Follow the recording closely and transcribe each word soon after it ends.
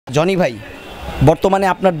Johnny ভাই, বর্তমানে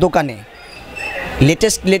আপনার দোকানে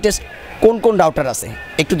লেটেস্ট কোন রাউটার আছে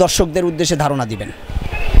একটু দর্শকদের উদ্দেশ্যে ধারণা দিবেন।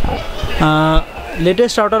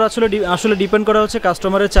 লেটেস্ট রাউটার আসলে ডিপেন্ড করা হচ্ছে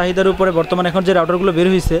কাস্টমারের চাহিদার উপরে। বর্তমানে এখন যে রাউটারগুলো বের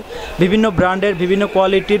হয়েছে বিভিন্ন ব্র্যান্ডের, বিভিন্ন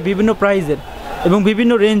কোয়ালিটির, বিভিন্ন প্রাইজের এবং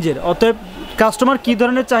বিভিন্ন রেঞ্জের। অতএব কাস্টমার কী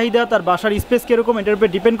ধরনের চাহিদা, তার বাসার স্পেস কীরকম, এটার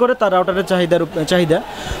উপরে ডিপেন্ড করে তার রাউটারের চাহিদা।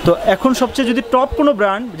 তো এখন সবচেয়ে যদি টপ কোনো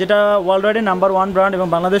ব্র্যান্ড, যেটা ওয়ার্ল্ড ওয়াইডে নাম্বার 1 ব্র্যান্ড এবং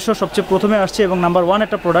বাংলাদেশেও সবচেয়ে প্রথমে আসছে এবং নাম্বার 1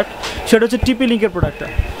 একটা প্রোডাক্ট, সেটা হচ্ছে TP-Link-এর প্রোডাক্টটা।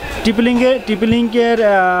 TP-Link-এর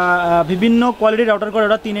বিভিন্ন কোয়ালিটির রাউটার করে,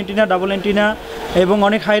 ওরা 3 এন্টিনা, ডাবল এন্টিনা এবং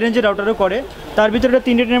অনেক হাই রেঞ্জের রাউটারও করে। তার ভিতরে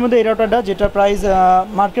 3 এন্টিনার মধ্যে এই রাউটারটা, যেটা প্রাইস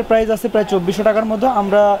মার্কেট প্রাইস আছে প্রায় 2400 টাকার মধ্যে,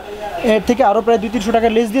 আমরা এর থেকে আরও প্রায় 200-300 টাকা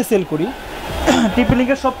লেস দিয়ে সেল করি।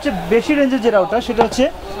 TP-Link-এর সবচেয়ে বেশি রেঞ্জের যে রাউটার, সেটা হচ্ছে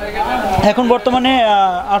এখন বর্তমানে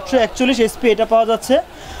 841 SP এটা পাওয়া যাচ্ছে।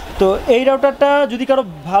 তো এই রাউটারটা যদি কারো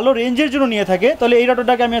ভালো রেঞ্জের জন্য নিয়ে থাকে তাহলে এই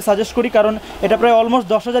রাউটারটাকে আমি সাজেস্ট করি, কারণ এটা প্রায় অলমোস্ট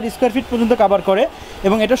 10,000 স্কোয়ার ফিট পর্যন্ত কভার করে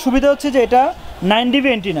এবং এটার সুবিধা হচ্ছে যে এটা 9 DB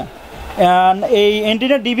এন্টিনা। এই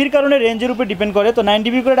এন্টিনা ডিবির কারণে রেঞ্জের উপর ডিপেন্ড করে। তো 9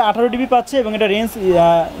 DB করে এটা 18 DB পাচ্ছে এবং এটা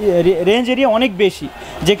রেঞ্জ এরিয়া অনেক বেশি,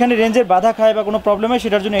 যেখানে রেঞ্জের বাধা খায় বা কোনো প্রবলেম হয়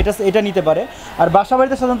সেটার জন্য এটা নিতে পারে। আর বাসা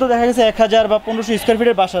বাড়িতে সাধারণত দেখা গেছে 1000 বা 1500 স্কোয়ার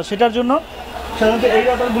ফিটের বাসা, সেটার জন্য সাধারণত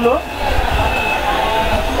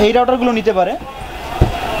এই রাউটারগুলো নিতে পারে।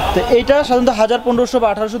 তো এইটা সাধারণত 1000, 1500 বা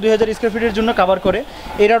 1800, 2000 স্কোয়ার ফিটের জন্য কভার করে।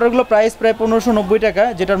 এই রাউটারগুলো প্রাইস প্রায় 1590 টাকা,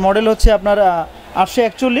 যেটার মডেল হচ্ছে আপনার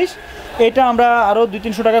 841। এটা আমরা আরও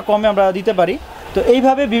 200-300 টাকা কমে আমরা দিতে পারি। তো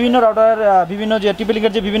এইভাবে বিভিন্ন রাউটার, বিভিন্ন যে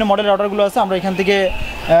TP-Link-এর যে বিভিন্ন মডেল রাউটারগুলো আছে আমরা এখান থেকে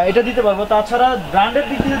এটা দিতে পারবো। তাছাড়া ব্র্যান্ডের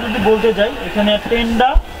দিক থেকে যদি বলতে যাই, এখানে টেন্ডা,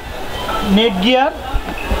 নেটগিয়ার,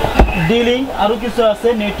 D-Link, আরও কিছু আছে,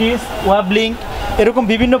 নেটিস, ওয়াবলিঙ্ক, এরকম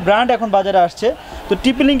বিভিন্ন ব্র্যান্ড এখন বাজারে আসছে। তো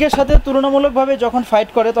TP-Link-এর সাথে তুলনামূলকভাবে যখন ফাইট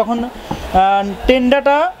করে তখন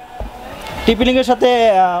টেন্ডাটা TP-Link-এর সাথে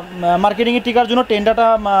মার্কেটিংয়ে টিকার জন্য টেন্ডাটা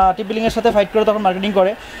TP-Link-এর সাথে ফাইট করে তখন মার্কেটিং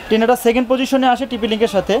করে। টেন্ডাটা সেকেন্ড পজিশনে আসে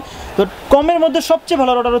TP-Link-এর সাথে। তো কমের মধ্যে সবচেয়ে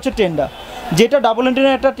ভালো রাউটার হচ্ছে টেন্ডা, যেটা ডাবল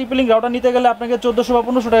এন্টিনার একটা TP-Link রাউটার নিতে গেলে আপনাকে 1400 বা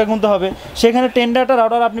 1500 টাকা গুনতে হবে, সেখানে টেন্ডাটা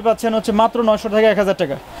রাউটার আপনি পাচ্ছেন হচ্ছে মাত্র 900 থেকে 1000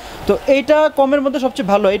 টাকা। তো এইটা কমের মধ্যে সবচেয়ে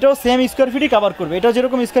ভালো। এটাও সেম স্কোয়ার ফিটই কভার করবে, এটা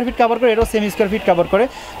যেরকম স্কোয়ার ফিট কভার করে এটাও সেম স্কোয়ার ফিট কভার করে।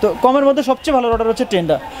 তো কমের মধ্যে সবচেয়ে ভালো রাউটার হচ্ছে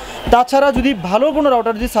টেন্ডা। তাছাড়া যদি ভালো কোনো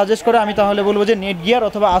রাউটার যদি সাজেস্ট করে আমি তাহলে বলবো যে নেটগিয়ার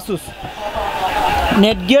অথবা আসুস।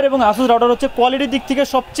 নেটগিয়ার এবং আসুস রাউটার হচ্ছে কোয়ালিটির দিক থেকে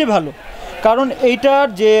সবচেয়ে ভালো, কারণ এইটার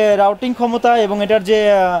যে রাউটিং ক্ষমতা এবং এটার যে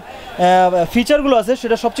ফিচারগুলো আছে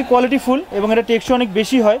সেটা সবচেয়ে কোয়ালিটিফুল এবং এটা টেকসই অনেক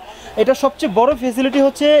বেশি হয়। এটা সবচেয়ে বড় ফেসিলিটি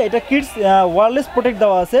হচ্ছে এটা কিডস ওয়্যারলেস প্রোটেক্ট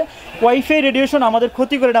দেওয়া আছে। ওয়াইফাই রেডিয়েশন আমাদের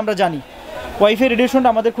ক্ষতি করে, এটা আমরা জানি। ওয়াইফাই রেডিয়েশনটা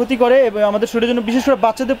আমাদের ক্ষতি করে এবং আমাদের শরীরের জন্য বিশেষ করে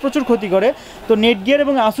বাচ্চাদের প্রচুর ক্ষতি করে। তো নেটগিয়ার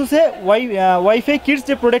এবং আসুসে ওয়াইফাই কিডস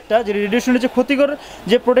যে প্রোডাক্টটা, যে রেডিয়েশনের যে ক্ষতিকর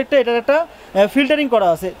যে প্রোডাক্টটা, এটার একটা ফিল্টারিং করা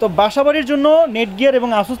আছে। তো বাসাবাড়ির জন্য নেটগিয়ার এবং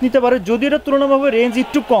আসুস নিতে পারে, যদিও এটার তুলনামূলকভাবে রেঞ্জ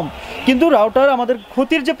একটু কম, কিন্তু রাউটার আমাদের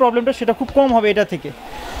ক্ষতির যে প্রবলেমটা সেটা খুব কম হবে এটা থেকে।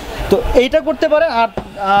 তো এইটা করতে পারে। আর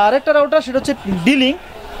আরেকটা রাউটার সেটা হচ্ছে D-Link।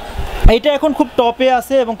 এইটা এখন খুব টপে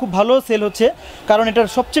আছে এবং খুব ভালো সেল হচ্ছে, কারণ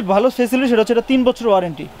এটার সবচেয়ে ভালো ফেসিলিটি সেটা হচ্ছে এটা 3 বছর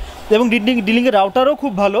ওয়ারেন্টি এবং D-Link-এর রাউটারও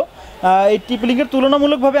খুব ভালো। এই TP-Link-এর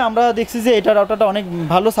তুলনামূলকভাবে আমরা দেখছি যে এটা রাউটারটা অনেক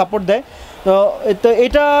ভালো সাপোর্ট দেয়। তো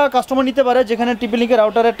এটা কাস্টমার নিতে পারে, যেখানে TP-Link-এর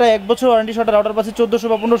রাউটার একটা 1 বছর ওয়ারেন্টি সহ রাউটার পাচ্ছে 1400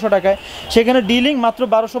 বা 1500 টাকায়, সেখানে D-Link মাত্র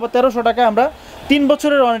 1200 বা 1300 টাকায় আমরা 3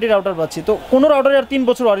 বছরের ওয়ারেন্টি রাউটার পাচ্ছি। তো কোনো রাউটারে আর 3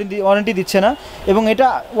 বছর ওয়ারেন্টি দিচ্ছে না এবং এটা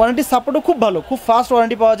ওয়ারেন্টি সাপোর্টও খুব ভালো, খুব ফাস্ট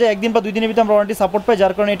ওয়ারেন্টি পাওয়া যায়। 1 দিন বা 2 দিনের ভিতরে আমরা ওয়ারেন্টি সাপোর্ট পাই,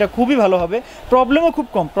 যার কারণে এটা খুবই ভালো হবে। প্রবলেমও খুব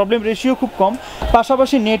কম, প্রবলেম রেশিও খুব কম।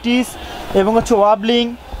 পাশাপাশি নেটিস এবং হচ্ছে ওয়াবলিঙ্ক,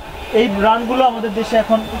 এই ব্র্যান্ডগুলো আমাদের দেশে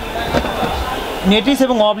এখন, নেটিস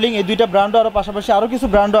এবং ওয়াবলিঙ্ক এই দুইটা ব্র্যান্ডও, আরও পাশাপাশি আরও কিছু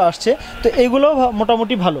ব্র্যান্ডও আসছে। তো এগুলো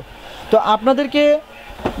মোটামুটি ভালো। তো আপনাদেরকে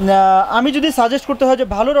আমি যদি সাজেস্ট করতে হয় যে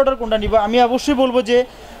ভালো রাউটার কোনটা নিব, আমি অবশ্যই বলবো যে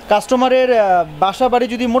কাস্টমারের বাসা বাড়ি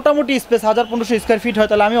যদি মোটামুটি স্পেস 1000-1500 স্কোয়ার ফিট হয়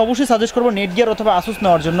তাহলে আমি অবশ্যই সাজেস্ট করবো নেটগিয়ার অথবা আসুস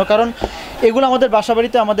নেওয়ার জন্য, কারণ এগুলো আমাদের বাসা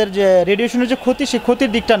বাড়িতে আমাদের যে রেডিয়েশনের যে ক্ষতি, সেই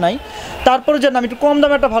ক্ষতির দিকটা নাই। তারপরে যেন আমি একটু কম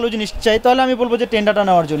দামে একটা ভালো জিনিস চাই তাহলে আমি বলবো যে টেন্ডাটা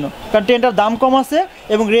নেওয়ার জন্য, কারণ টেন্ডার দাম কম আছে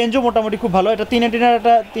এবং রেঞ্জও মোটামুটি খুব ভালো। এটা 3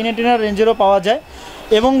 এন্টিনার রেঞ্জেরও পাওয়া যায়।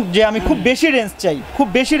 এবং যে আমি খুব বেশি রেঞ্জ চাই, খুব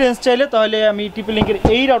বেশি রেঞ্জ চাইলে তাহলে আমি TP-Link-এর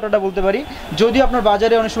এই রাউটারটা বলতে পারি। যদি আপনার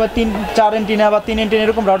বাজারে অনেক সময় 3-4 এন্টিনা বা 3 এন্টিনা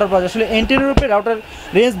এরকম রাউটার পাওয়া যায়, আসলে এন্টিনার উপরে রাউটার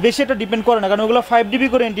রেঞ্জ বেশি এটা ডিপেন্ড করে না, কারণ ওগুলো 5 DB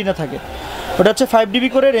করে এন্টিনা থাকে, ওটা হচ্ছে 5 DB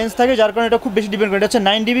করে রেঞ্জ থাকে, যার কারণে এটা খুব বেশি ডিপেন্ড করে। এটা হচ্ছে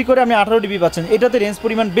 9 DB করে আপনি 18 DB পাচ্ছেন, এটাতে রেঞ্জ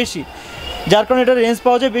পরিমাণ বেশি, যার কারণে এটা রেঞ্জ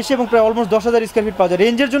পাওয়া যায় বেশি এবং প্রায় অলমোস্ট 10,000 স্কোয়ার ফিট পাওয়া যায়।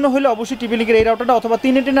 রেঞ্জের জন্য হলে অবশ্যই TP-Link-এর এই রাউটারটা অথবা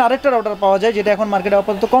 3 এন্টিনা আরেকটা রাউটার পাওয়া যায়, যেটা এখন মার্কেটে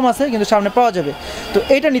আপাতত কম আছে কিন্তু সামনে পাওয়া যাবে। তো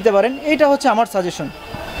এইটা নিতে পারেন, এইটা হচ্ছে আমার সাজেশন।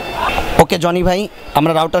 ওকে জনি ভাই,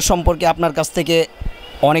 আমরা রাউটার সম্পর্কে আপনার কাছ থেকে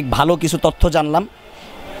অনেক ভালো কিছু তথ্য জানলাম।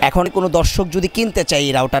 এখন কোনো দর্শক যদি কিনতে চায়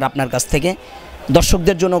এই রাউটার আপনার কাছ থেকে,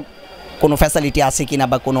 দর্শকদের জন্য কোনো ফ্যাসিলিটি আছে কিনা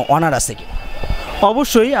বা কোনো অনার আছে কি?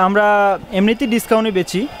 অবশ্যই আমরা এমনিতেই ডিসকাউন্টে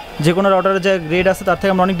বেচি, যে কোনো রাউটারের যে গ্রেড আছে তার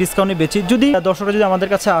থেকে আমরা অনেক ডিসকাউন্টে বেচি। যদি দর্শকরা যদি আমাদের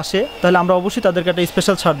কাছে আসে তাহলে আমরা অবশ্যই তাদেরকে একটা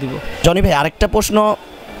স্পেশাল ছাড় দিব। জনি ভাই, আরেকটা প্রশ্ন,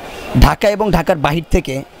 ঢাকা এবং ঢাকার বাহির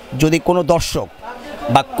থেকে যদি কোনো দর্শক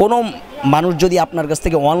বা কোনো মানুষ যদি আপনার কাছ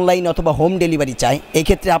থেকে অনলাইন অথবা হোম ডেলিভারি চায়, এই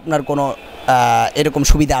ক্ষেত্রে আপনার কোনো এরকম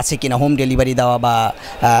সুবিধা আছে কিনা, হোম ডেলিভারি দেওয়া বা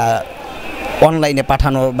অনলাইনে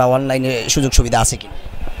পাঠানো বা অনলাইনে সুযোগ সুবিধা আছে কিনা?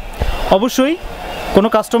 অবশ্যই কোনো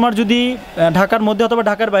কাস্টমার যদি ঢাকার মধ্যে অথবা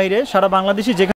ঢাকার বাইরে সারা বাংলাদেশে যেখানে